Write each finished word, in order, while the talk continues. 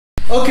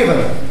Okay,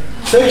 brother.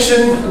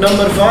 Section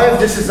number 5.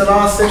 This is the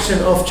last section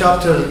of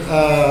chapter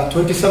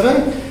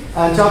 27.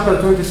 And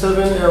chapter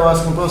 27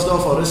 was composed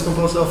of, or is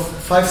composed of,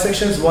 5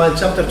 sections, while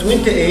chapter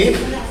 28,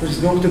 which is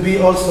going to be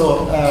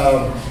also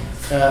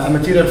a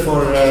material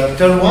for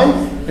term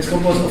 1, is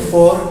composed of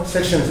 4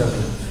 sections as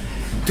well.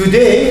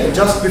 Today,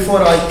 just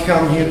before I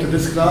come here to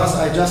this class,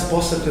 I just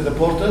posted to the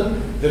portal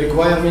the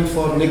requirement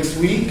for next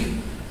week.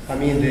 I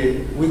mean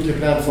the weekly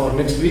plan for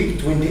next week,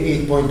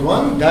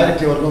 28.1.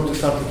 Directly we're going to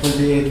start with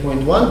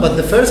 28.1, but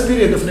the first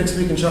period of next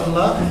week,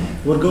 inshallah,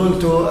 we're going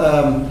to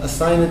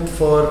assign it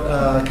for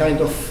kind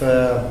of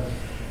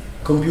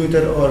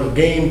computer or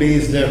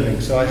game-based learning.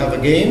 So I have a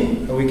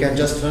game, we can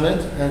just run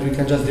it, and we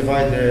can just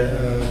divide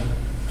the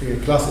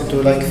class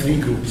into like 3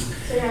 groups.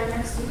 So yeah,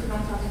 next week we don't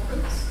have a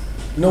quiz?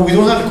 No, we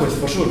don't have a quiz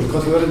for sure,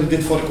 because we already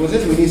did 4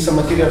 quizzes. We need some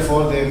material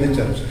for the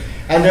midterms.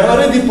 And I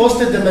already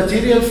posted the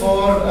material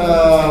for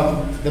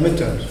the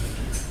midterms.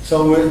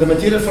 So the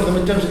material for the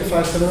midterms, if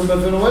I still remember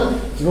very well,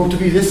 is going to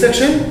be this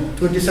section,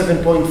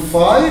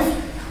 27.5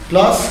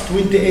 plus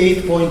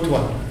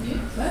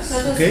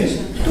 28.1. Okay?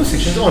 2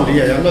 sections only,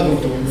 yeah, I'm not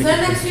going to make it.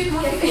 Next week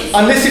won't be quiz.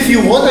 Unless if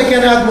you want, I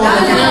can add more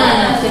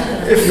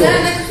material. If you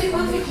want. Next week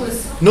won't be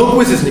quiz. No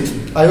quizzes next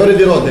week. I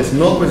already wrote this,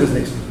 no quizzes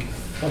next week.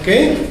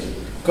 Okay?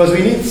 Because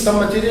we need some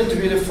material to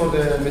be left for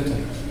the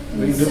midterm.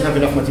 We don't have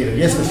enough material.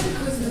 Yes, miss?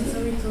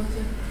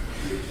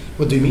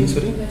 What do you mean,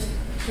 sorry?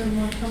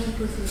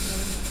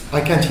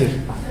 I can't hear.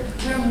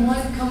 Term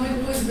 1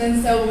 common quiz,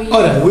 then so we...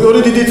 Alright, we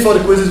already did 4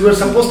 quizzes. We were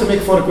supposed to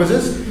make 4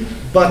 quizzes,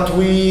 but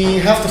we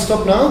have to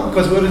stop now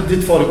because we already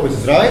did 4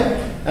 quizzes, right?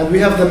 And we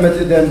have the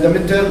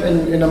midterm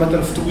in a matter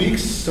of 2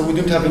 weeks, so we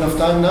don't have enough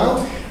time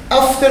now.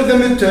 After the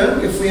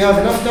midterm, if we have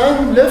enough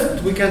time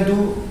left, we can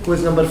do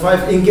quiz number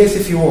 5 in case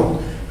if you want.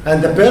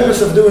 And the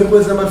purpose of doing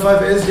quiz number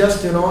 5 is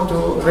just, you know,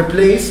 to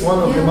replace one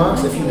of the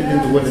marks if you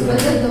didn't do well in the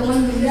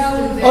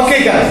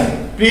Okay, guys,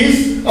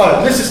 please. All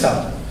right, let's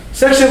start.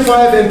 Section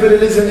 5,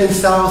 Imperialism in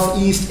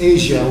Southeast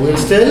Asia. We're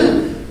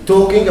still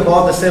talking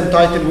about the same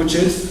title, which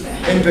is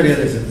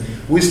Imperialism.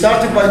 We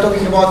started by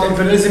talking about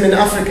imperialism in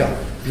Africa.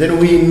 Then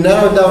we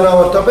narrowed down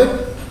our topic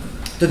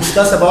to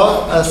discuss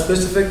about a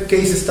specific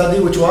case study,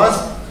 which was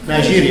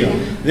Nigeria.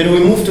 Then we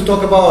moved to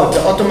talk about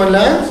the Ottoman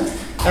lands.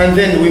 And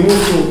then we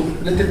moved to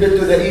a little bit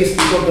to the east,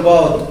 we talked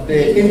about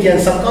the Indian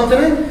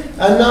subcontinent,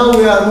 and now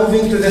we are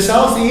moving to the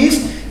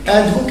southeast.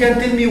 And who can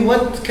tell me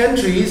what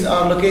countries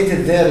are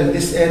located there in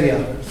this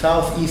area,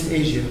 Southeast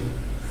Asia?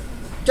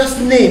 Just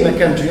name a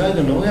country, I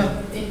don't know,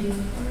 yeah. India.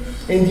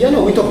 India,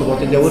 no, we talked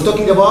about India. We're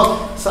talking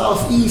about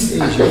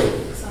Southeast Asia.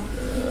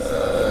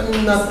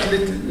 Not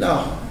little,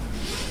 no.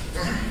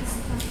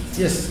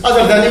 Yes,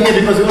 other than India,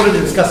 because we already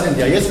discussed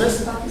India. Yes,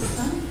 miss?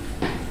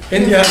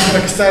 India and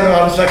Pakistan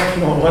are like,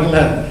 no, one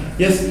land.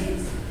 Yes?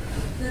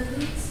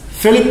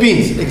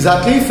 Philippines,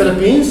 exactly,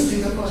 Philippines.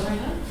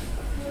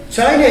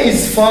 China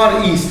is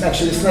far east,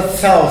 actually, it's not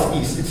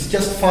southeast, it's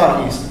just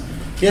far east.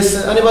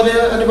 Yes,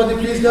 anybody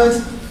please,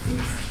 guys?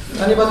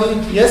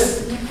 Anybody?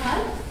 Yes?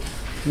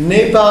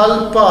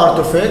 Nepal, part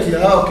of it,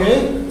 yeah,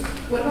 okay.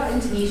 What about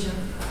Indonesia?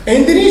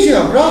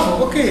 Indonesia,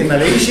 bravo, okay.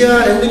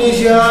 Malaysia,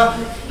 Indonesia.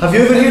 Have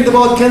you ever heard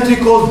about a country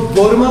called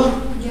Burma?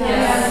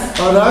 Yes.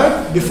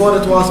 Alright, before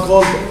it was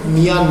called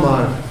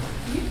Myanmar.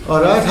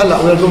 Alright,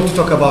 we are going to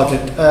talk about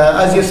it.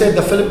 As you said,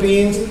 the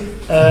Philippines,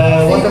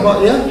 what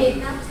about, yeah?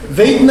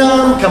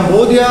 Vietnam,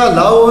 Cambodia,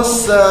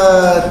 Laos,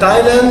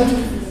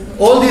 Thailand,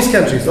 all these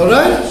countries,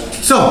 alright?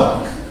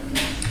 So,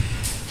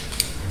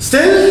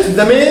 still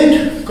the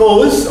main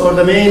cause or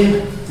the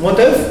main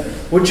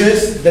motive, which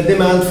is the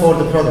demand for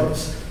the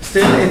products.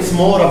 Still, it's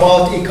more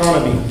about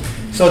economy.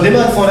 So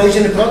demand for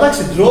Asian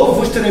products drove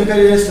Western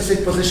imperialists to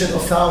take possession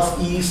of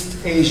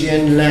Southeast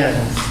Asian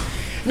lands.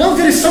 Now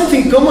there is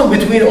something common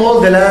between all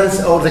the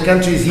lands or the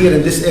countries here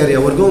in this area.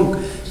 We're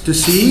going to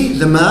see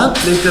the map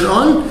later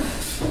on,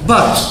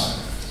 but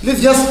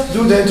let's just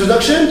do the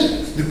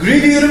introduction. The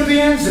greedy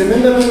Europeans,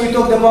 remember when we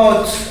talked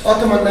about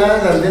Ottoman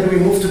land and then we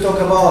moved to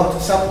talk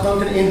about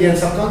subcontinent, Indian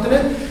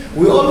subcontinent?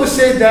 We always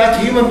say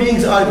that human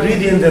beings are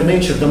greedy in their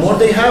nature. The more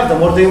they have, the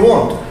more they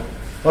want.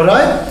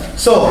 Alright?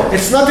 So,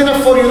 it's not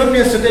enough for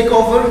Europeans to take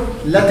over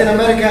Latin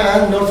America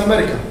and North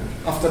America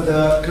after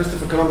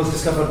Christopher Columbus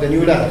discovered the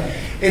new land.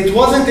 It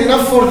wasn't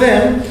enough for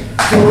them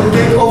to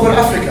take over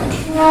Africa.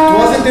 It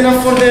wasn't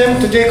enough for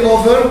them to take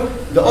over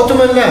the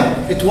Ottoman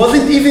land. It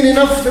wasn't even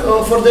enough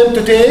for them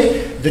to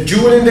take the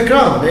jewel in the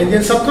crown, the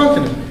Indian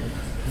subcontinent.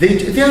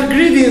 They are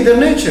greedy in their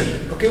nature.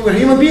 Okay, we're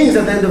human beings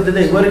at the end of the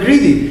day. We're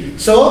greedy.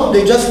 So,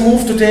 they just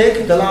moved to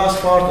take the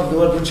last part of the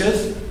world, which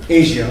is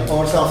Asia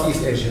or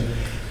Southeast Asia.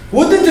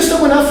 Wouldn't they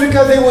stop in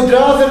Africa? They would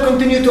rather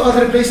continue to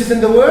other places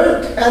in the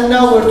world. And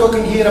now we're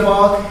talking here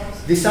about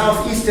the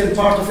southeastern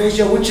part of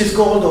Asia, which is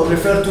called or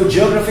referred to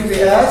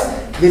geographically as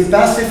the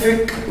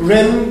Pacific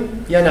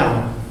Rim.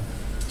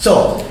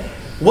 So,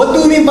 what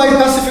do we mean by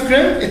Pacific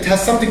Rim? It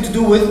has something to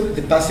do with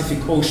the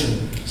Pacific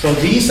Ocean. So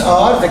these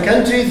are the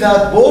countries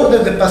that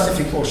border the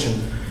Pacific Ocean.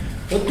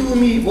 What do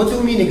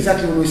we mean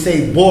exactly when we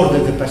say border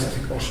the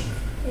Pacific Ocean?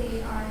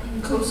 They are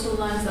in coastal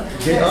lines that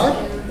They are?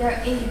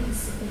 They're in the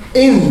Pacific.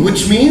 In,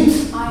 which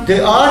means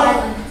they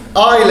are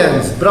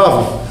islands.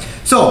 Bravo.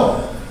 So,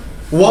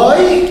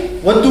 why?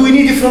 What do we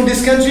need from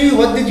this country?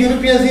 What did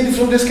Europeans need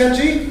from this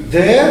country?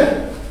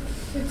 Their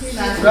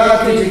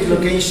strategic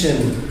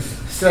location.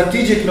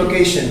 Strategic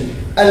location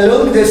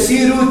along the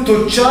sea route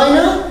to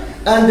China.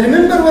 And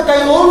remember what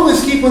I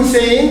always keep on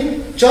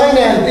saying, China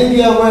and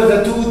India were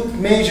the two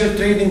major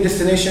trading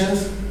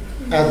destinations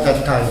at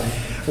that time.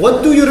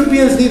 What do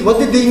Europeans need? What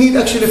did they need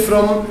actually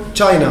from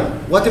China?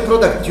 What a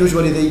product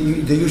usually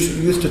they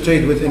used to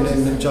trade with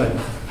in China?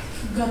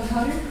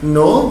 Gunpowder?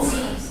 No.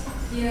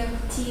 Yeah.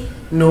 Tea.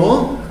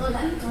 No.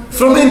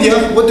 From India,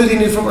 what do they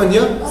need from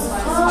India?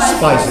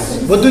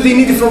 Spices. What do they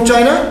need from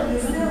China?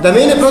 The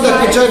main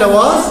product in China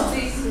was?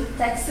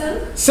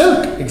 Textile.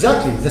 Silk,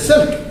 exactly. The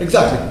silk,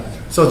 exactly.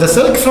 So the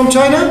silk from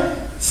China,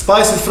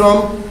 spices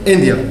from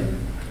India.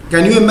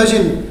 Can you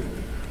imagine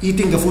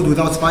eating the food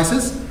without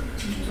spices?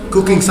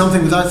 Cooking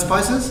something without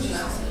spices?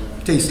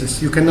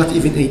 Tasteless. You cannot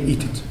even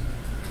eat it.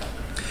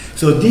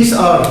 So these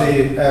are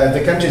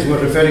the countries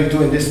we're referring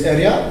to in this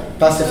area,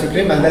 Pacific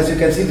Rim, and as you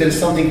can see there is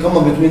something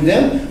common between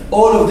them.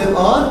 All of them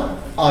are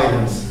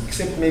islands,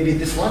 except maybe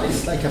this one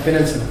is like a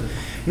peninsula.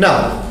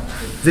 Now,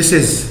 this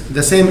is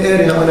the same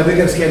area on a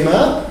bigger scale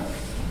map,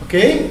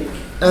 okay?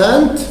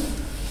 And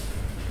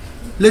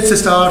let's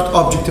start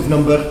objective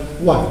number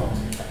 1.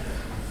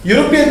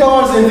 European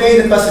powers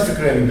invade the Pacific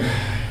Rim.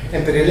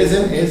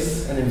 Imperialism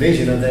is an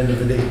invasion at the end of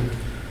the day.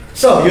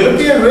 So,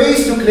 European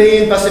race to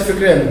claim Pacific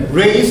Rim.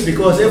 Race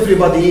because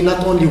everybody,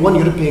 not only one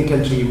European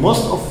country,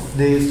 most of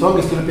the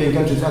strongest European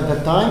countries at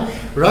that time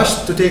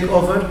rushed to take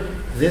over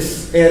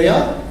this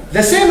area,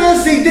 the same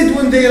as they did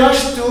when they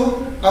rushed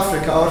to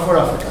Africa or for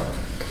Africa.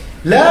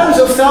 Lands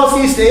of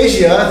Southeast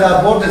Asia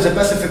that border the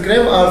Pacific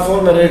Rim are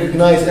formally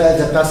recognized as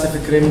the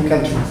Pacific Rim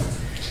countries.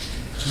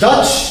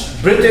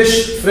 Dutch,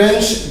 British,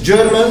 French,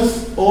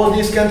 Germans, all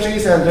these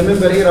countries, and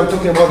remember here I'm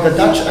talking about the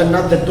Dutch and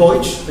not the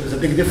Deutsch. There is a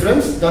big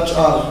difference. Dutch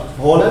are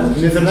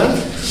Holland,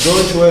 Netherlands,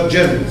 Deutsch were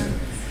Germans.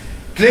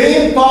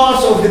 Claim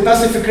parts of the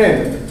Pacific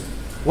Rim.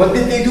 What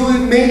did they do?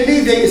 Mainly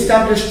they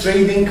established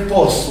trading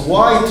posts.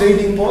 Why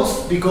trading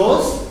posts?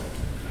 Because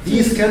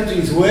these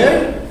countries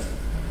were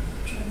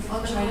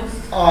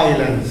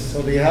islands.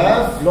 So they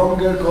have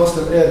longer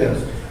coastal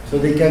areas. So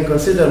they can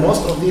consider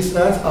most of these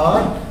lands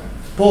are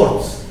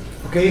ports,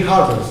 okay,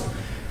 harbors.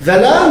 The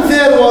land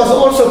there was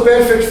also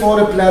perfect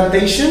for a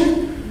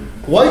plantation.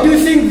 Why do you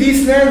think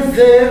these lands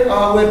there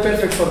were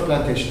perfect for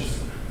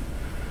plantations?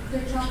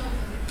 They're tropical.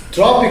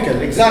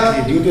 Tropical,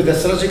 exactly, due to the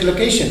strategic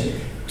location.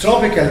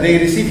 Tropical, they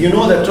receive, you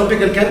know that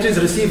tropical countries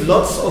receive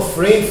lots of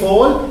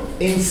rainfall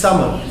in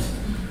summer.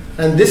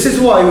 And this is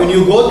why when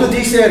you go to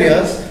these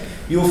areas,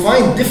 you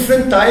find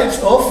different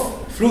types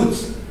of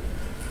fruits.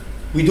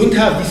 We don't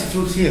have these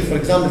fruits here. For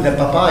example, the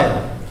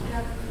papaya.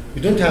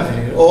 We don't have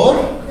it here.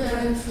 Or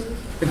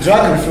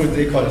dragon fruit,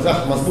 they call it.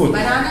 Mazboot.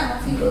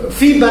 Banana.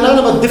 Fi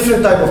banana, but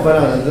different type of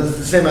banana. That's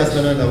the same as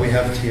banana we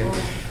have it here.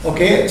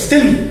 Okay,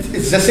 still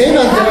it's the same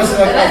as there is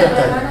other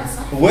type.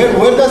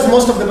 Where does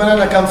most of the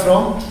banana come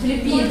from?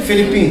 Philippines.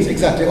 Philippines,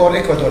 exactly, or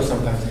Ecuador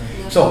sometimes.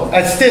 So,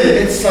 and still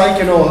it's like,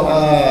 you know,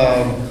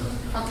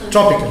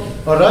 tropical.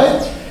 All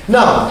right.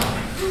 Now,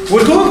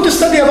 we're going to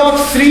study about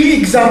 3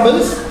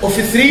 examples of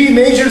 3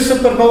 major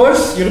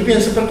superpowers, European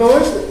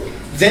superpowers,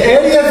 the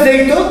areas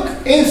they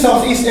took in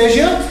Southeast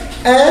Asia,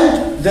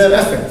 and their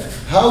effect.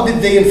 How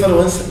did they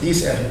influence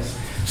these areas?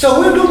 So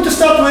we're going to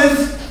start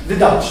with the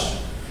Dutch.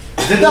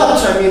 The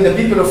Dutch, I mean the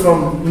people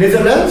from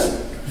Netherlands,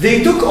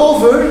 they took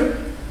over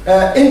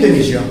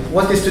Indonesia,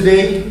 what is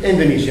today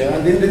Indonesia.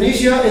 And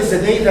Indonesia is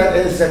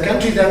the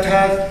country that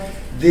has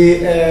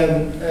the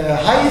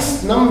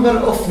highest number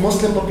of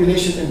Muslim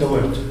population in the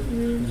world,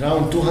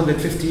 around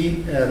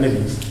 250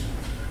 million.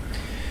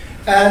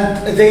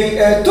 And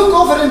they took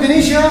over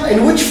Indonesia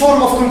in which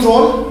form of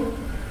control?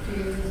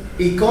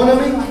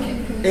 Economic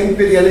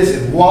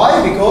imperialism.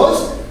 Why?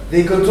 Because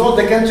they controlled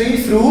the country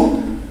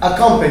through a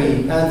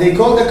company, and they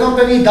called the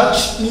company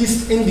Dutch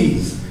East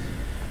Indies.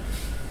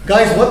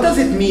 Guys, what does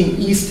it mean,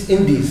 East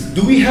Indies?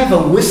 Do we have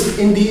a West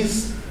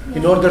Indies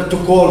in order to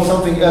call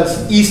something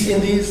else East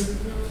Indies?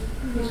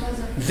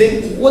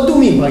 Then, what do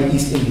we mean by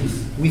East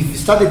Indies? We've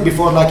studied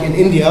before, like in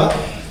India,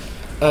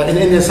 in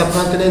Indian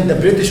subcontinent, the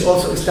British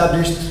also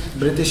established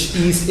British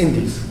East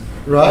Indies,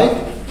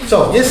 right?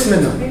 So, yes,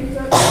 Minna.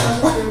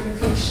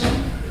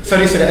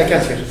 Sorry, I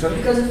can't hear. Sorry.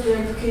 Because of the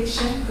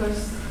location,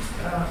 because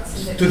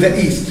to the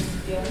east.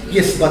 Yeah.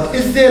 Yes, but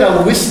is there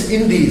a West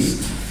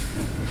Indies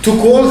to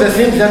call the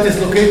thing that is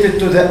located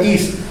to the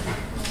east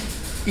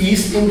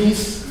East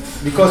Indies?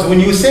 Because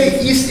when you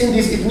say East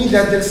Indies, it means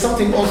that there's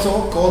something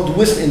also called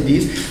West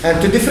Indies,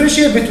 and to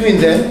differentiate between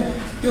them,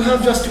 you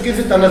have just to give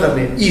it another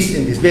name, East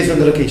Indies, based on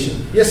the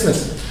location. Yes,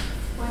 miss?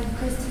 When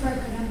Christopher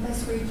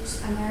Columbus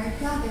reached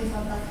America, they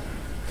thought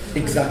that.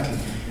 Exactly.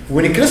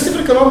 When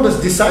Christopher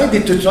Columbus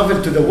decided to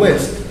travel to the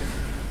west,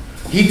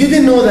 he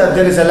didn't know that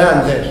there is a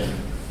land there.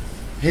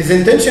 His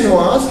intention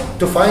was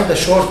to find a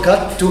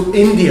shortcut to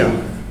India,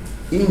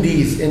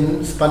 Indies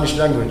in Spanish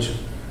language.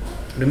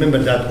 Remember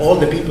that all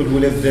the people who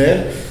live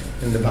there,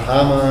 in the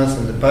Bahamas,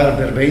 in the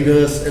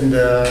Barbados, in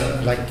the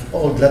like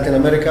old Latin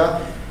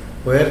America,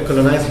 were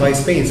colonized by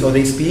Spain, so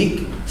they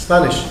speak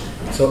Spanish.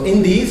 So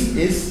Indies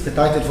is the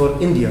title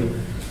for India.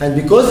 And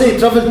because they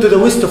traveled to the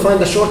west to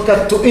find a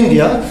shortcut to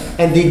India,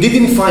 and they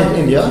didn't find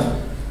India,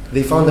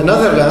 they found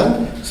another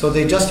land, so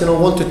they just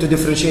wanted to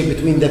differentiate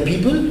between the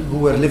people who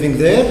were living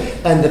there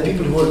and the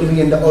people who were living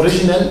in the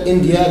original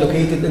India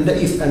located in the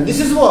east. And this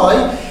is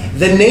why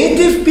the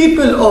native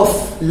people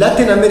of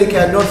Latin America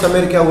and North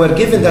America were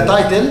given the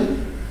title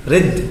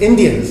Red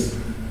Indians.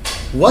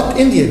 What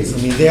Indians? I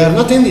mean, they are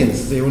not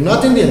Indians. They were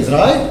not Indians,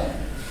 right?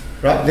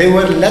 Right? They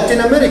were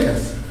Latin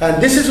Americans.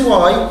 And this is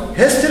why,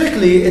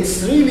 historically,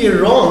 it's really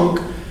wrong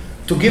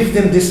to give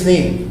them this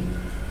name,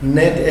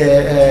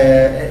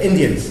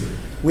 Indians.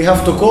 We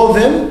have to call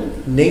them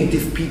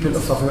native people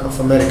of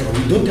America.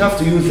 We don't have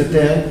to use the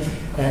term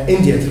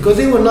Indians, because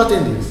they were not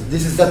Indians.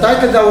 This is the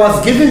title that was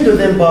given to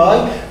them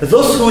by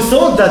those who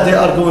thought that they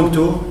are going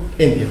to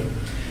India.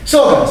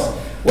 So guys,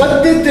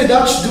 what did the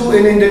Dutch do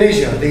in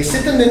Indonesia? They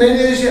settled in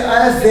Indonesia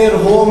as their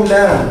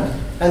homeland.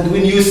 And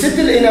when you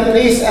settle in a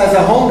place as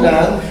a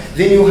homeland,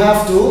 then you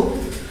have to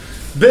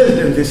build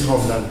in this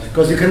homeland.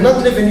 Because you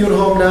cannot live in your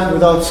homeland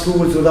without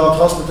schools, without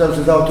hospitals,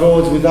 without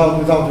roads,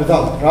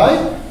 without,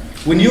 right?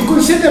 When you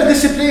consider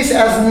this place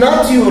as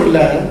not your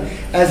land,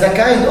 as a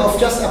kind of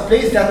just a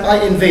place that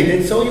I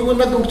invaded, so you were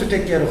not going to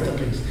take care of the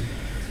place.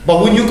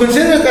 But when you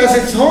consider it as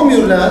its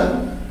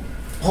homeland,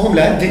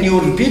 then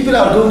your people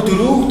are going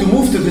to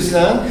move to this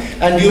land,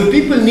 and your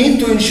people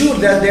need to ensure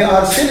that they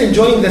are still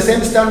enjoying the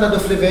same standard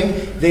of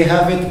living they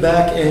have it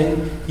back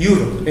in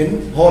Europe,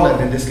 in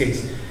Holland in this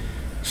case.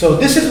 So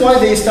this is why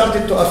they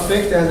started to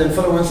affect and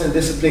influence in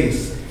this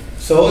place.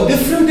 So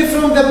different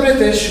from the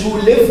British who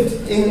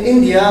lived in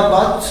India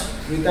but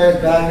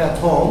retired back at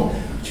home,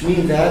 which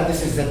means that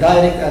this is the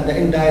direct and the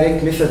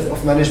indirect methods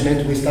of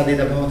management we studied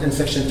about in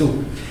section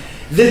 2.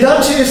 The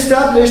Dutch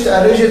established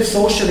a rigid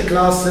social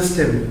class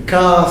system,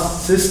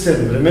 caste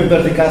system.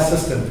 Remember the caste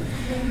system.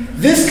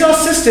 This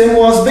caste system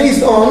was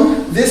based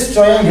on this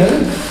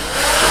triangle.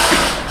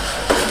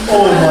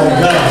 Oh my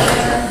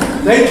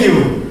God. Thank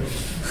you,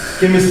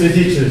 chemistry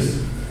teachers,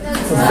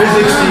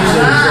 physics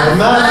teachers, or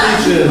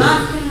math teachers.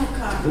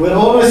 We're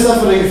always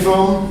suffering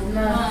from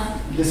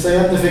the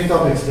scientific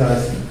topics,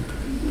 guys.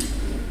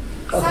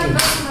 Okay.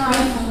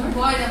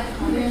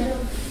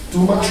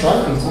 Too much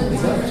writing,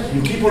 something like that.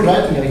 You keep on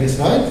writing, I guess,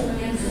 right?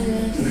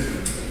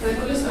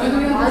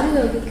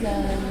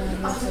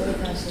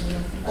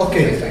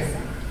 Okay.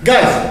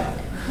 Guys,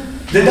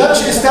 the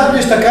Dutch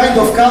established a kind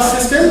of caste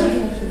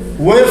system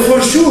where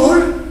for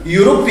sure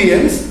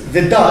Europeans,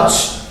 the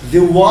Dutch, the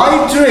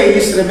white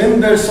race,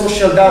 remember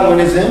social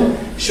Darwinism,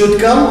 should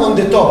come on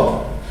the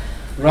top.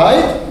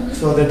 Right?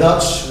 So the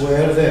Dutch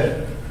were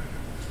there.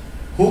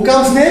 Who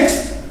comes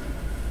next?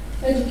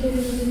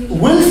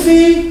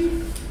 Wealthy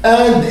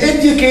and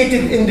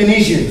educated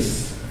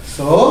Indonesians.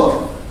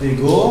 So they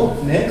go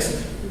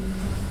next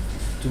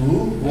to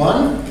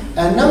 1.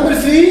 And number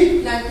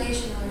 3,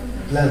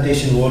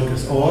 plantation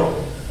workers or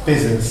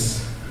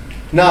peasants.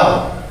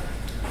 Now,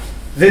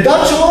 the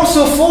Dutch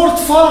also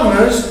forced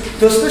farmers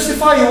to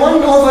specify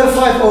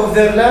 1/5 of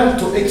their land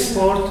to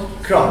export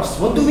crops.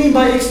 What do we mean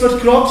by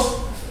export crops?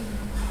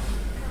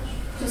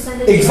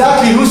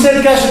 Exactly, who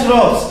said cash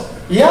crops?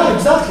 Yeah,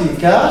 exactly,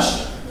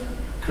 cash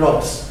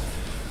crops.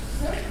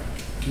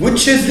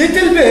 Which is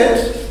little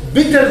bit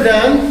better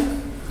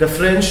than the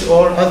French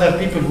or other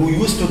people who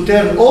used to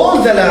turn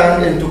all the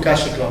land into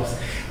cash crops.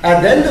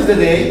 At the end of the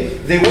day,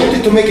 they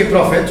wanted to make a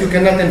profit. You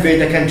cannot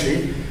invade a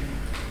country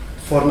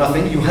for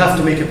nothing. You have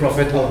to make a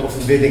profit out of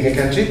invading a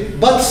country.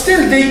 But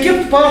still, they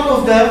kept part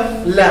of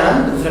the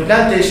land, of the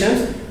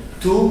plantations,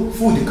 to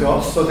food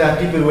crops so that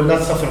people will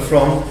not suffer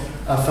from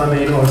a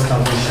famine or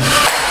starvation.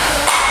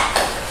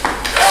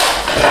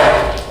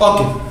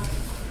 Okay.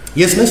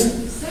 Yes, miss?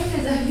 So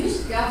there's a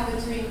huge gap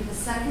between the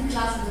second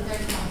class and the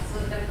third class. So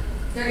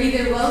they're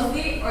either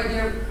wealthy or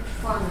they're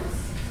farmers.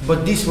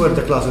 But these were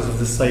the classes of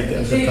the society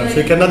at that time. So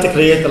you cannot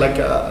create like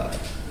a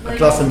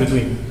class in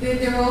between.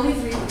 There were only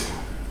 3.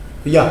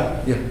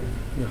 Yeah.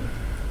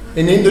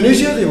 In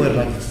Indonesia, they were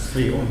like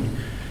 3 only.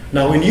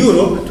 Now in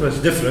Europe, it was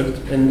different.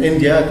 In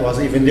India, it was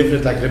even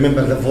different. Like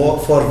remember the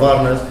 4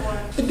 varnas.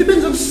 It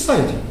depends on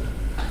society.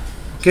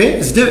 Okay,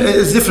 it's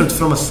different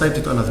from a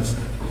society to another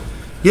society.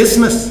 Yes,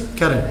 Miss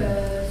Karen.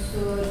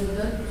 So the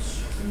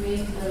Dutch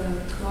made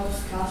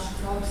crops, cash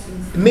crops.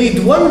 Made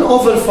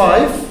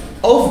 1/5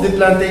 of the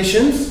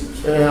plantations,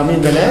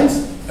 the lands,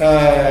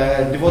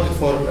 devoted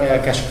for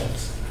cash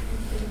crops.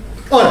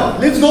 Alright,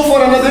 let's go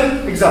for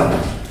another example.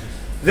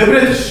 The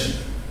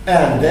British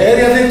and the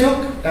area they took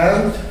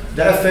and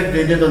the effect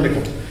they did on the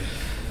country.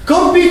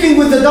 Competing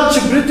with the Dutch,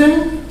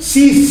 Britain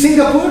seized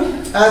Singapore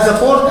as a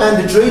port and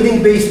a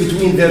trading base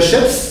between their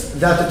ships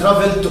that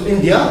traveled to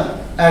India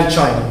and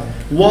China.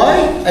 Why?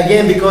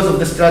 Again, because of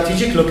the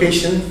strategic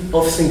location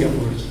of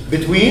Singapore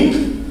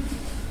between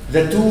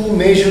the 2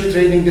 major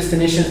trading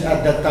destinations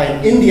at that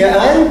time, India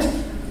and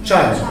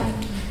China.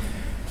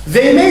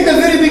 They made a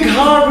very big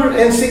harbor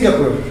in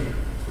Singapore.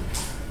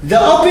 The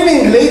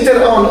opening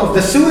later on of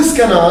the Suez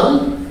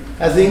Canal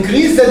has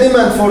increased the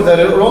demand for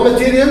the raw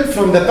material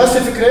from the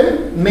Pacific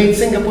Rim, made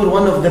Singapore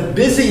one of the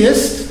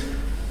busiest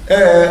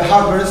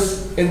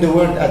harbors in the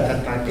world at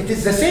that time. It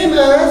is the same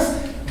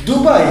as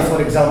Dubai,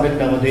 for example,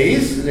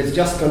 nowadays. Let's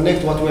just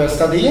connect what we are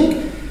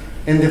studying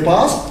in the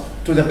past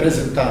to the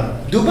present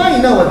time.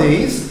 Dubai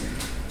nowadays,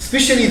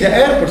 especially the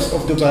airports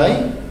of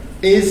Dubai,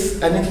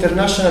 is an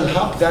international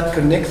hub that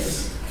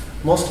connects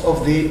most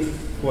of the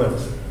world.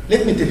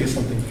 Let me tell you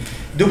something.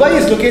 Dubai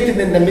is located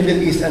in the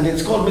Middle East, and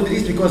it's called Middle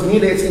East because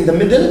nearly it's in the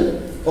middle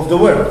of the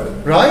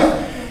world,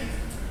 right?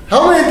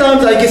 How many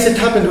times, I guess it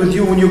happened with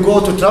you when you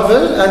go to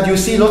travel and you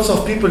see lots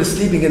of people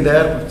sleeping in the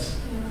airports,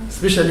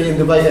 especially in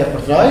Dubai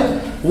airport, right?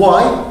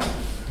 Why?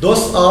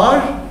 Those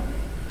are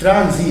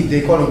transit,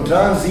 they call them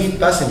transit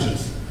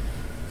passengers.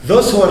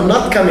 Those who are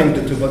not coming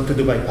to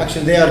Dubai,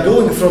 actually they are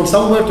going from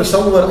somewhere to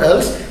somewhere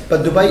else,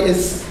 but Dubai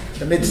is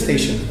the mid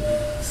station.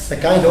 It's a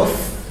kind of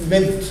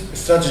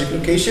mid-strategic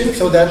location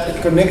so that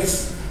it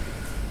connects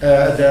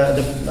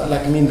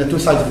the two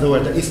sides of the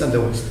world, the east and the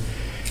west.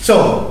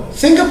 So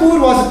Singapore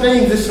was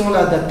playing this role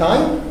at that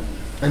time,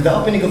 and the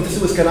opening of the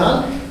Suez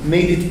Canal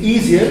made it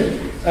easier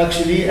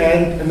actually,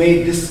 and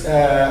made this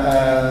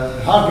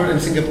harbor in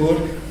Singapore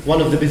one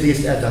of the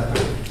busiest at that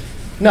time.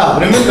 Now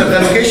remember the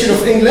location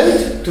of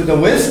England to the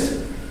west,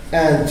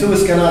 and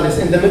Suez Canal is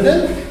in the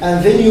middle,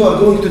 and then you are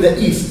going to the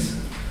east,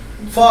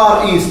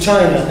 Far East,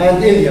 China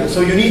and India.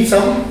 So you need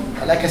some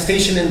like a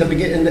station in the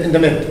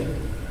middle,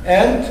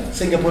 and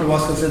Singapore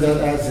was considered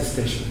as a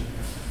station.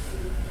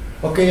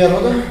 Okay,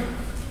 Yaroda?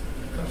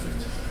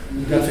 Perfect.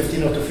 You got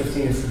 15 out of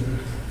 15.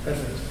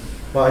 Perfect.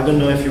 Well, I don't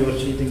know if you were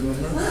cheating or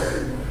not.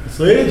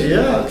 Sweet,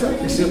 yeah,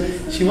 exactly. So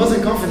she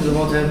wasn't confident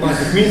about her mark.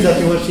 It means that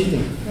you were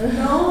cheating.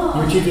 No.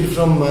 You cheated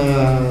from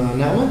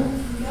Nama?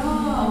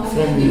 No.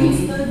 From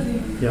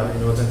yeah, I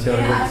know that you're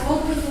Yeah, I good.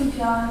 focus in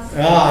class.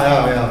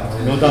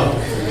 Yeah, no doubt.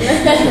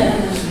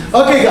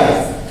 Okay,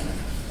 guys.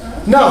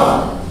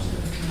 Now,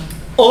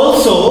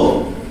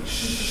 also,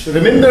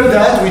 remember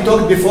that we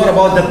talked before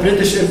about the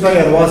British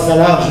Empire was the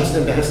largest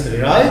in the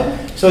history, right?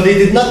 So they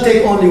did not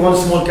take only one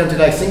small country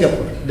like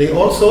Singapore. They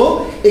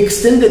also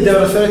extended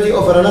their authority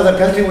over another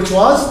country, which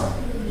was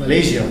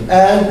Malaysia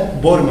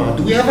and Burma.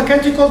 Do we have a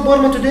country called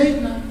Burma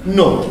today?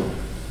 No.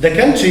 The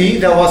country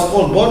that was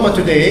called Burma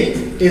today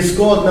is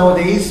called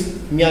nowadays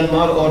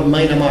Myanmar or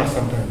Myanmar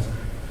sometimes.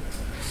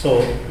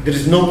 So there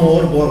is no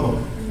more Burma.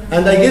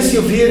 And I guess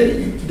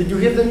did you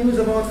hear the news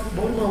about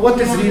Burma? What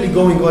is really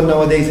going on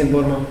nowadays in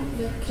Burma?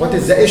 What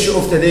is the issue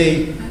of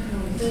today?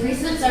 The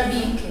Muslims are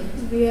being killed.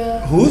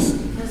 Whose?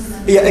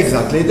 Yeah,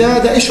 exactly.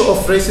 The issue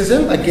of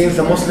racism against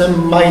the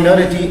Muslim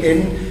minority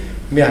in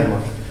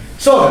Myanmar.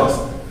 So guys,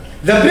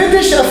 the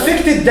British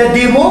affected the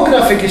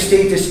demographic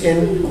status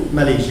in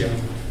Malaysia.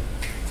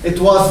 It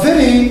was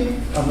very,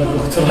 I'm not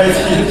going to write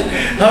it.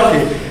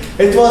 Okay.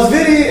 It was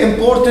very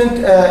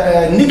important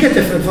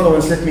negative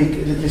influence, let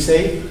me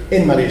say,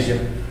 in Malaysia.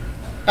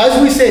 As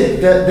we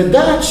said, the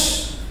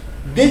Dutch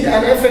did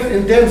an effect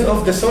in terms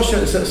of the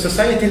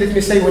society, let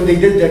me say, when they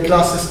did the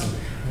class system.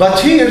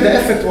 But here the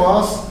effect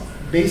was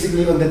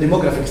basically on the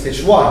demographic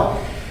stage. Why?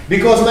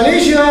 Because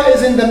Malaysia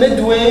is in the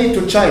midway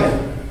to China,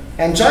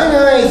 and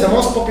China is the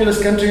most populous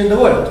country in the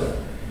world.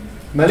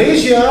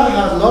 Malaysia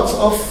has lots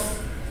of,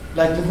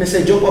 like, let me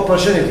say, job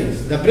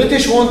opportunities. The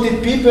British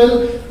wanted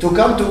people to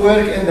come to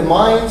work in the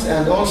mines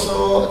and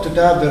also to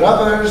have the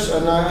rubbers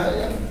and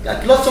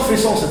lots of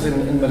resources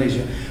in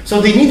Malaysia. So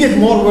they needed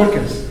more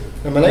workers.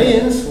 The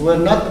Malayans were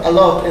not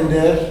allowed in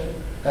there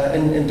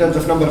in terms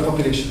of number of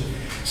population.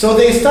 So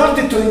they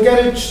started to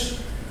encourage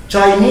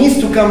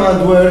Chinese to come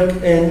and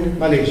work in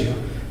Malaysia.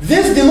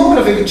 This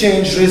demographic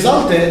change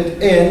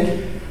resulted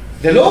in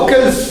the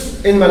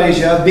locals in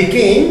Malaysia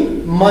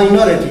became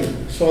minority.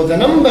 So the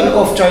number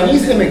of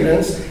Chinese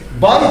immigrants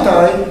by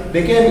time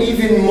became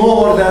even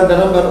more than the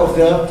number of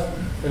the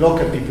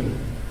local people.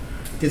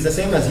 It is the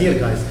same as here,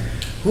 guys.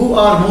 Who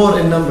are more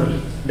in number?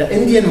 The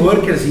Indian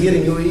workers here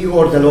in UAE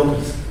or the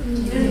locals?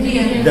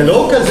 The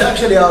locals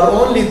actually are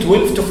only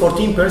 12 to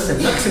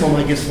 14%, maximum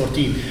I guess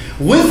 14.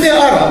 With the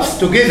Arabs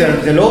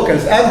together, the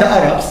locals and the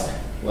Arabs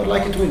were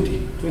like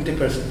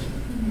 20%.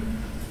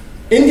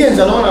 Indians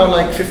alone are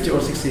like 50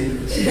 or 60.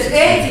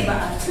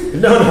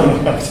 No,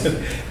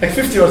 like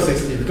 50 or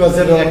 60, because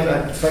they're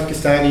like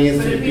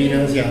Pakistanis,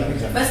 Filipinos, yeah,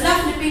 exactly. بس لا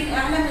فلبين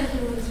أعلى من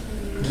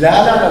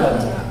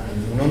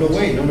No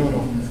way, no.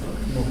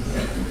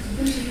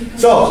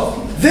 So,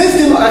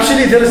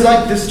 actually there is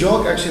like this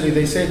joke, actually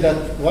they said that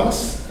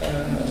once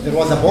there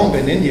was a bomb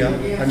in India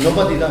and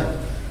nobody died.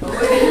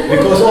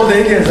 Because all the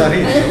Indians are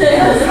rich.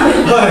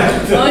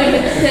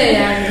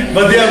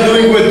 But they are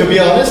doing good, to be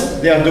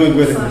honest. They are doing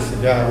good in this.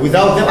 Yeah,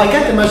 without them, I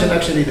can't imagine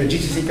actually the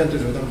GCC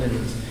countries without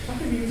Indians.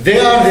 They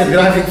are the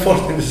driving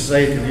force in the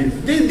society.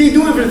 They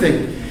do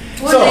everything.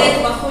 So,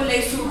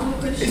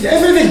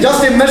 everything,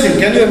 just imagine.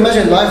 Can you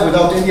imagine life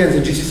without Indians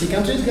in GCC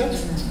countries,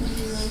 guys?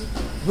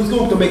 Who's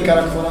going to make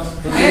karak for us?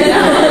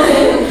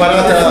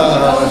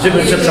 Parata,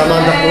 jibber chips,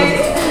 amanda.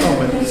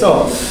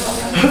 So,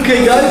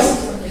 okay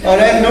guys,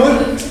 alright,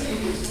 Noor?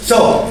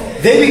 So,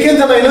 they became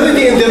the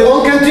minority in their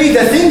own country.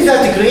 The thing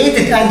that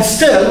created and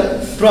still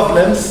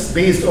problems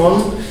based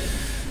on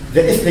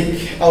the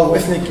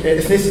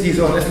ethnicities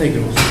or ethnic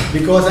groups.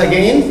 Because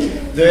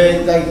again,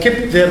 they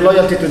kept their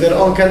loyalty to their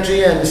own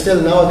country, and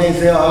still nowadays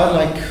they are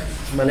like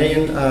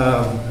Malayan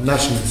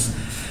nationals.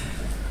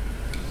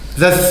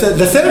 The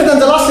third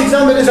and the last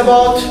example is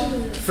about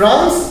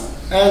France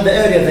and the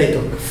area they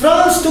took.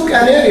 France took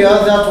an area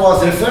that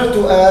was referred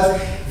to as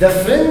the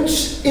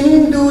French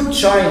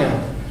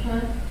Indochina.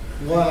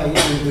 Why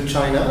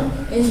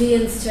Indochina?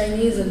 Indians,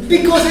 Chinese, and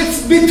Because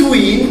it's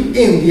between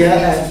India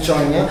and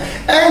China,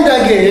 and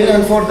again,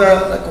 and for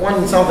the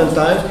 1,000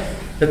 times,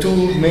 the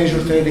two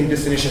major trading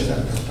destinations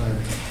at that time.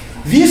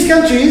 These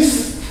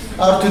countries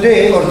are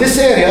today, or this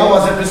area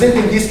was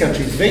representing these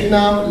countries: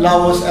 Vietnam,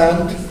 Laos,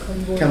 and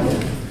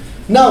Cambodia.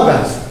 Now,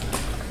 guys,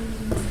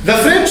 the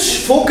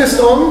French focused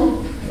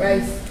on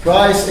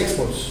rice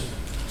exports,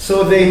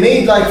 so they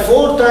made like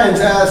 4 times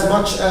as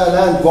much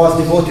land was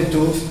devoted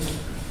to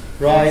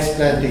rice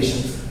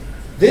plantations.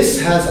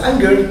 This has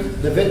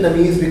angered the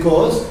Vietnamese,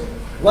 because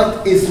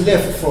what is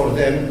left for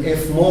them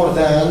if more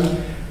than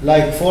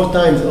like 4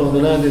 times of the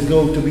land is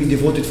going to be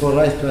devoted for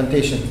rice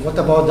plantation? What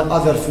about the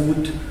other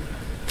food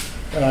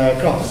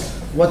crops?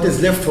 What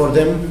is left for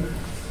them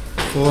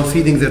for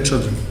feeding their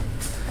children?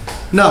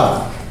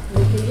 Now,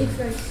 we can eat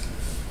rice.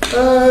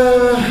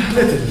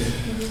 little.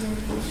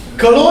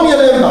 Colonial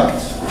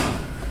impact.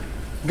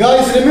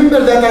 Guys,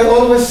 remember that I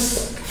always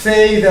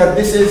say that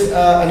this is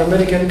an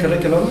American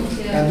curriculum,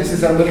 and this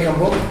is an American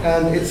book,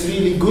 and it's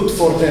really good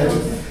for them,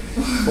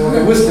 for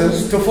the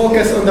Westerners, to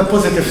focus on the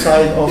positive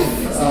side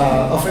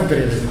of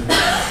imperialism.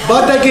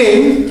 But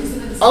again,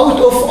 out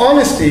of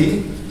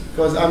honesty,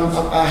 because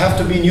I have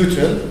to be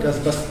neutral,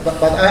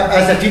 but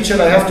as a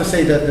teacher I have to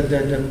say that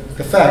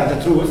the fact,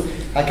 the truth.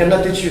 I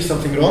cannot teach you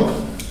something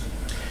wrong.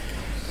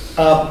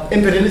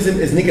 Imperialism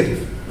is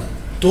negative,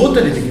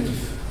 totally negative.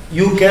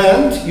 You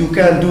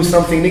can do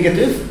something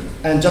negative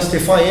and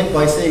justify it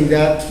by saying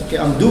that, okay,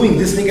 I'm doing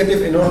this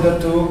negative in order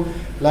to,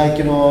 like,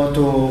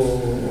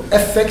 to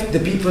affect the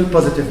people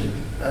positively.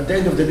 At the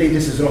end of the day,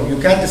 this is wrong. You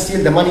can't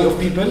steal the money of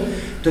people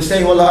to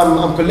say, well,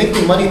 I'm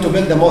collecting money to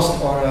build a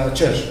mosque or a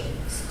church.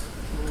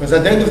 Because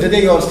at the end of the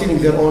day, you are stealing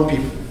their own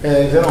people,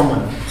 their own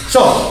money.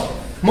 So,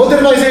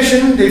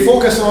 modernization, they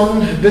focus on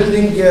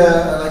building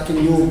like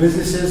new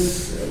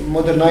businesses,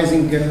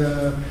 modernizing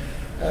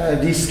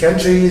these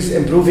countries,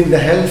 improving the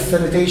health,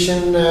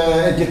 sanitation,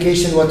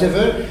 education,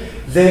 whatever.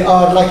 They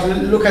are like,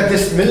 look at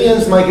this,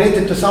 millions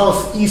migrated to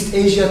Southeast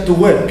Asia to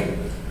work.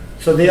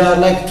 So they are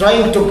like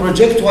trying to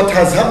project what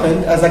has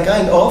happened as a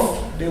kind of,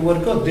 they were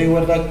good, they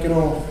were like,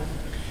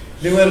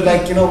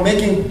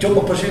 making job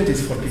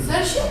opportunities for people.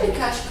 Sir, should be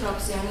cash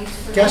crops,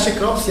 Cash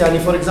crops,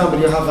 for example,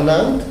 you have a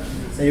land,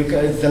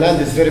 the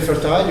land is very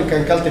fertile, you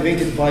can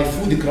cultivate it by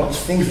food crops,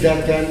 things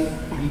that can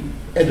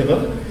be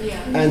edible.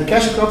 And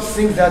cash crops,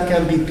 things that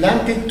can be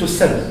planted to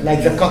sell,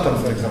 like the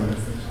cotton, for example.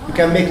 You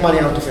can make money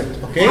out of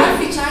it, okay? عارف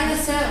في China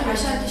سعر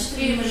عشان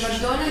تشتري من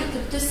ماكدونالدز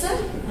تبتسم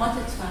ما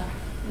تدفع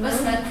بس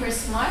that per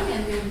smile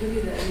and they'll give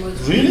you the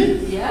emoji.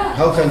 Really? Yeah.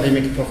 How can they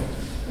make a profit?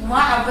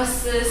 ما بس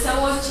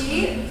سووا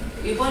شيء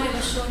يبون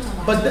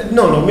يمشونها. But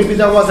no, maybe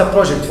that was a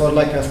project for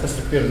like a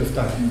specific period of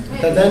time.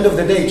 At the end of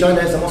the day, China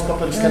is the most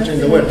populous country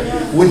in the world.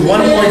 With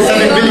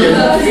 1.7 billion,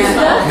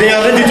 they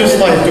are ready to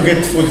smile to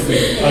get food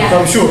free.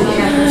 I'm sure.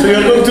 So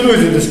you're going to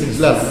lose in this case.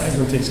 No, I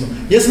don't think so.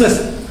 Yes, miss?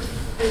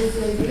 Is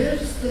Europe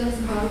still as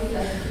powerful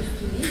as it used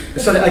to be?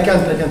 Sorry, I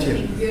can't hear.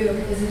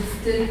 Europe, is it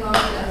still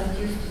powerful as it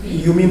used to be?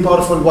 You mean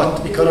powerful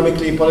what?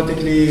 Economically,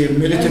 politically,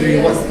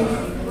 military, what?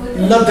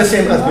 Not the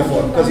same as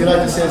before, because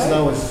United States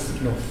now is,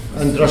 no,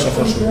 and Russia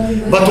for sure.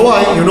 But why?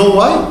 You know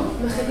why?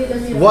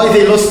 Why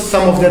they lost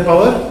some of their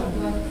power?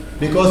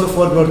 Because of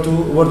World War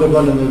II, World War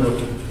I and World War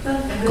II.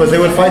 Because they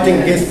were fighting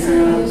against...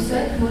 You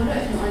said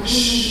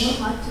Shh.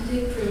 Had to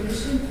take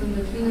permission from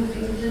the Queen of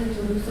England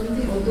to do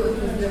something, although it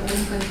was their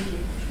own country.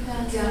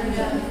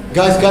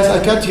 Guys, I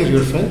can't hear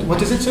your friend.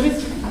 What is it, sorry?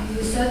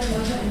 You said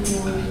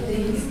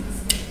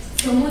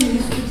someone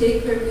used to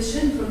take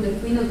permission from the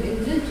Queen of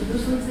England to do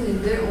something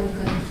in their own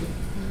country.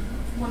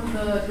 One of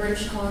the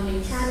British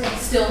colonies Canada.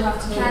 still have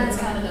to Canada.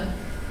 Canada.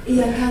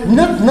 Yeah,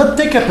 Canada. Not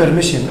take a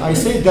permission. I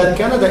say that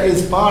Canada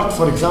is part,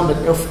 for example,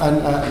 of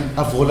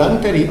a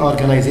voluntary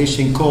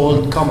organization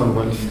called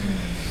Commonwealth.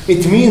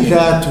 It means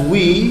that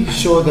we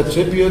show the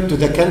tribute to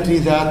the country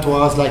that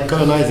was like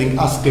colonizing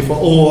us before,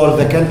 or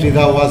the country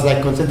that was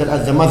like considered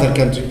as the mother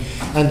country.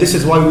 And this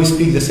is why we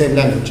speak the same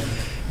language.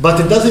 But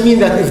it doesn't mean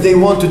that if they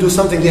want to do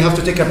something, they have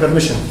to take a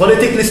permission.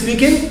 Politically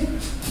speaking,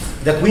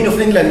 the Queen of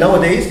England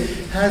nowadays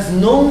has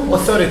no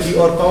authority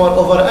or power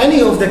over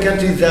any of the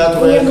countries that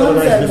were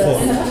colonized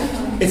before.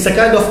 It's a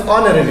kind of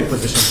honorary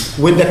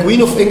position. When the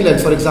Queen of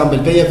England, for example,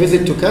 pay a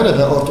visit to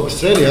Canada or to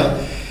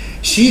Australia,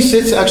 she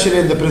sits actually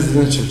in the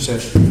presidential chair,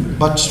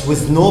 but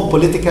with no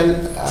political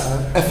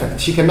effect.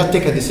 She cannot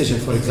take a decision,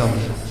 for example,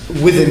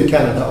 within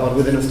Canada or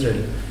within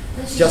Australia.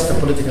 Just a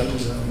political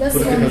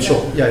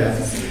show. Yeah.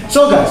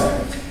 So guys,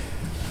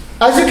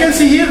 As you can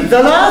see here,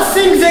 the last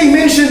thing they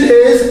mentioned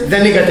is the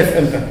negative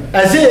impact,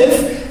 as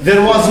if there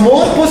was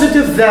more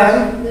positive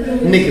than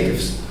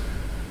negatives.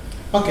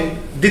 Okay,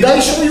 did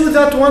I show you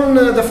that one,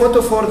 the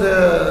photo for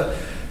the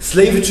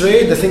slave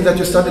trade, the thing that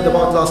you studied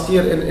about last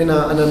year in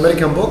an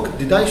American book?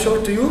 Did I show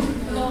it to you?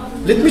 No.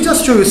 Let me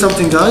just show you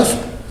something, guys.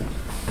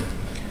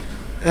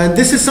 And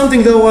this is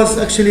something that was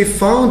actually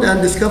found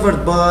and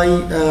discovered by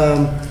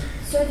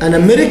an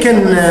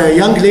American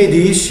young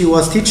lady. She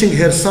was teaching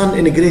her son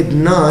in grade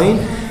 9,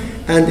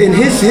 and in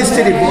his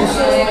history book,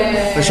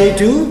 I show it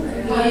to you.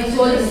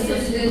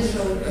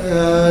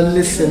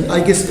 Listen,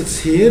 I guess it's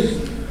here.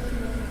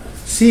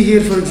 See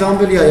here, for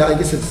example, yeah, I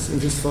guess it's in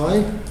this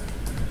file.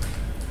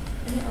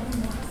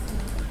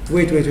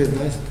 Wait,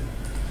 guys.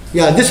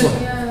 Yeah, this one.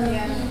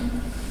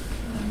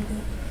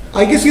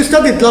 I guess you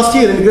studied last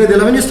year in grade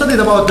 11, you studied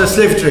about the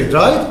slave trade,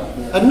 right?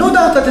 And no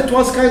doubt that it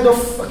was kind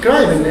of a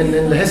crime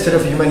in the history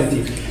of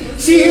humanity.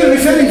 See here,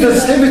 referring to the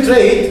slave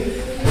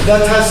trade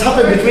that has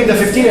happened between the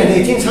 15 and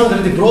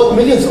 1800, it brought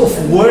millions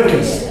of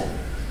workers.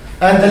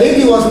 And the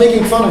lady was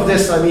making fun of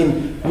this. I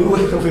mean, we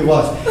was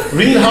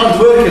real hard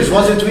workers,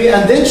 wasn't we?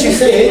 And then she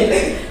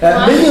said,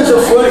 millions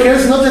of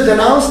workers, not it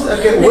announced,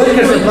 okay,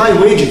 workers apply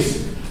wages.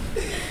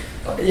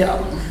 Yeah.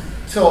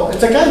 So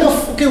it's a kind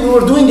of, okay, we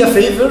were doing a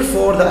favor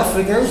for the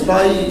Africans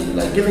by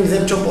giving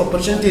them job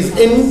opportunities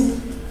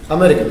in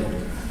America.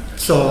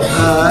 So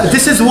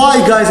this is why,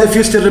 guys, if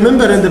you still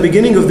remember in the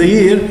beginning of the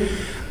year,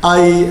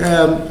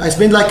 I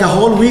spent like a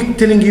whole week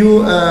telling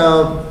you,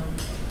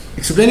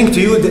 explaining to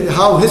you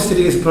how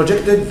history is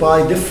projected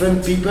by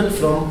different people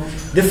from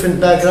different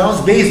backgrounds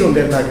based on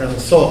their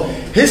backgrounds. So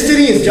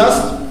history is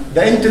just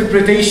the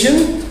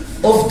interpretation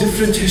of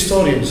different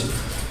historians.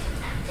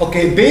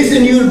 Okay, based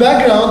on your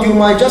background, you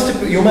might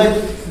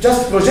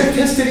just project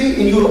history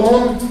in your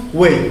own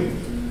way,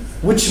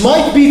 which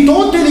might be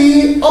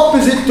totally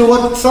opposite to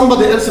what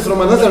somebody else from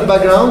another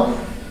background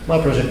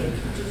might project.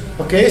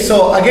 Okay,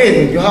 so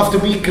again, you have to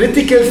be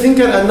critical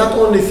thinker and not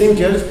only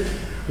thinkers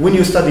when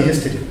you study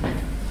history.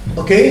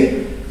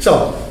 Okay,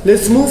 so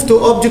let's move to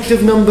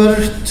objective number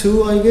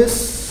 2, I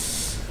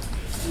guess.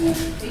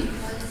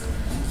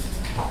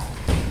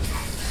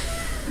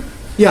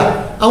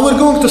 Yeah, and we're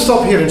going to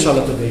stop here,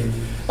 inshallah, today.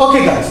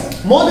 Okay,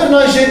 guys,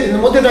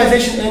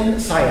 modernization in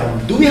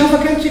Siam. Do we have a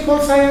country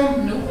called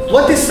Siam? No.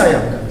 What is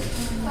Siam, guys?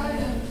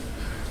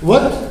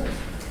 What?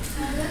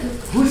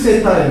 Who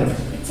said Thailand?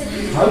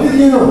 How did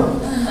you know?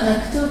 Where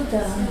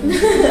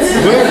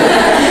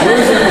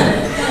is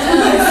it?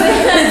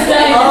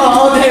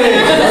 Oh, okay.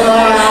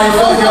 I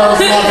thought you were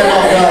smart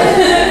enough, guys.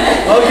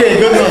 Okay,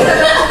 good one.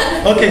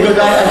 Okay, good.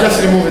 I'll just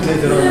remove it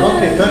later on.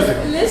 Okay, perfect.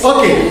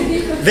 Okay,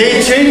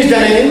 they changed the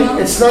name.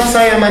 It's not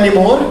Siam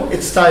anymore.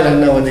 It's Thailand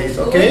nowadays.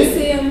 Okay.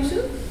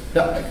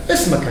 Yeah,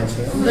 it's Makan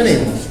Siam. The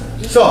name is.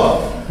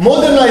 So,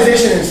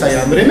 modernization in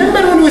Siam.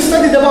 Remember when we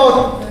studied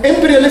about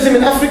imperialism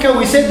in Africa?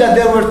 We said that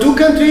there were 2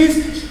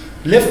 countries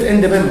left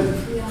independent,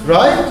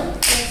 right?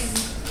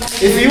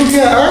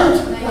 Ethiopia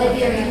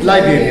and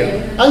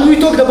Liberia. And we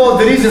talked about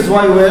the reasons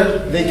why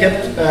they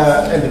kept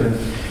independent.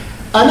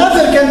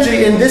 Another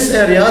country in this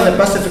area, the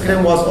Pacific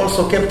Rim, was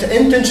also kept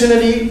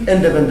intentionally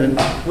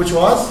independent, which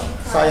was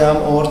Siam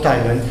or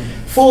Thailand,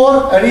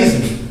 for a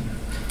reason.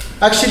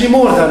 Actually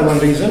more than one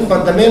reason,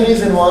 but the main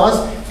reason was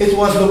it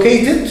was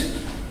located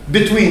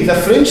between the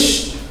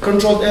French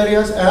controlled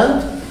areas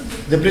and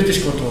the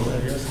British controlled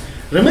areas.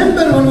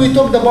 Remember when we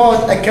talked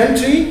about a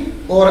country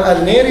or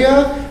an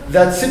area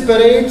that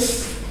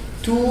separates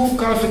 2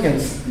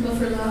 conflicts?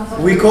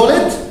 We call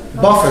it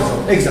buffer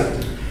zone.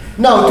 Exactly.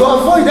 Now, to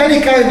avoid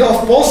any kind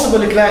of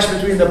possible clash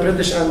between the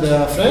British and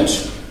the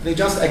French, they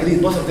just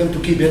agreed, both of them, to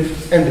keep it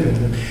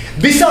independent.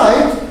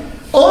 Besides,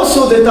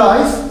 also the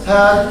Thais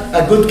had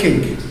a good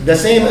king, the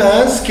same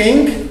as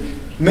King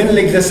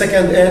Menelik II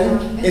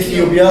in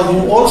Ethiopia,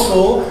 who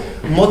also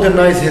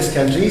modernized his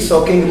country.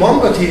 So King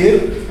Mongkut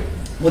here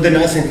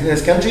modernizing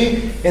his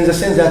country in the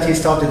sense that he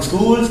started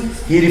schools,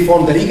 he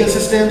reformed the legal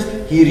systems,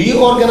 he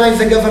reorganized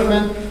the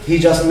government, he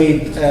just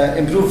made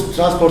improved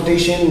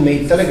transportation,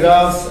 made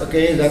telegraphs,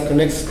 okay, that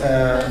connects,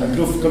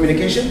 improved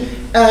communication,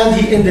 and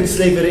he ended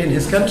slavery in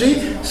his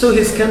country. So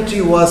his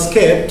country was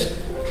kept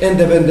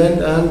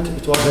independent and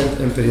it wasn't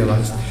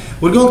imperialized.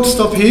 We're going to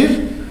stop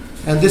here,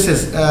 and this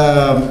is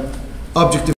objective.